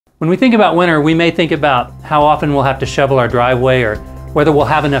When we think about winter, we may think about how often we'll have to shovel our driveway or whether we'll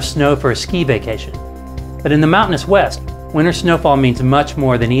have enough snow for a ski vacation. But in the mountainous West, winter snowfall means much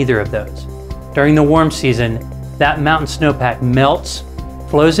more than either of those. During the warm season, that mountain snowpack melts,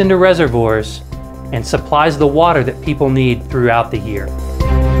 flows into reservoirs, and supplies the water that people need throughout the year.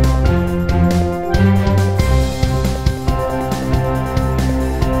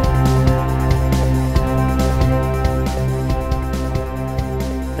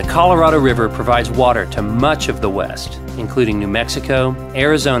 The Colorado River provides water to much of the West, including New Mexico,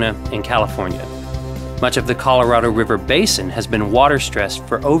 Arizona, and California. Much of the Colorado River Basin has been water stressed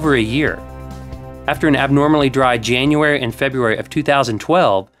for over a year. After an abnormally dry January and February of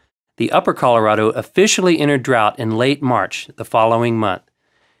 2012, the Upper Colorado officially entered drought in late March the following month.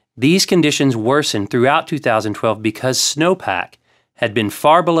 These conditions worsened throughout 2012 because snowpack had been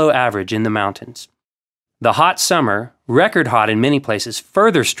far below average in the mountains. The hot summer, record hot in many places,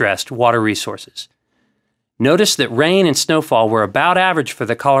 further stressed water resources. Notice that rain and snowfall were about average for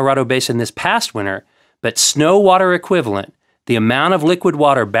the Colorado Basin this past winter, but snow water equivalent, the amount of liquid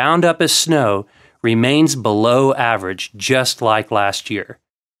water bound up as snow, remains below average, just like last year.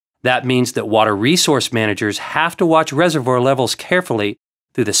 That means that water resource managers have to watch reservoir levels carefully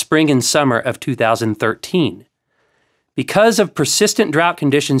through the spring and summer of 2013. Because of persistent drought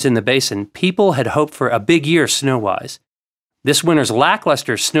conditions in the basin, people had hoped for a big year snow-wise. This winter's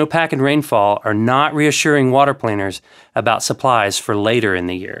lackluster snowpack and rainfall are not reassuring water planners about supplies for later in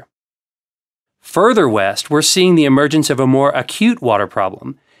the year. Further west, we're seeing the emergence of a more acute water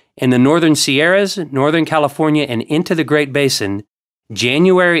problem. In the northern Sierras, Northern California, and into the Great Basin,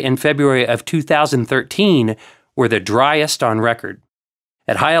 January and February of 2013 were the driest on record.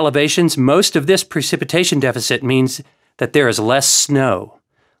 At high elevations, most of this precipitation deficit means that there is less snow.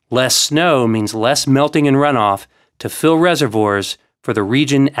 Less snow means less melting and runoff to fill reservoirs for the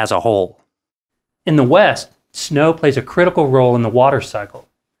region as a whole. In the West, snow plays a critical role in the water cycle.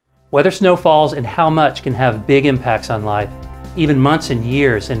 Whether snow falls and how much can have big impacts on life, even months and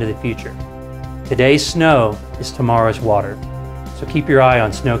years into the future. Today's snow is tomorrow's water, so keep your eye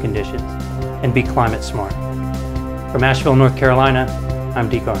on snow conditions and be climate smart. From Asheville, North Carolina, I'm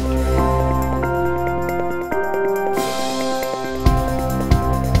Deke Arndt.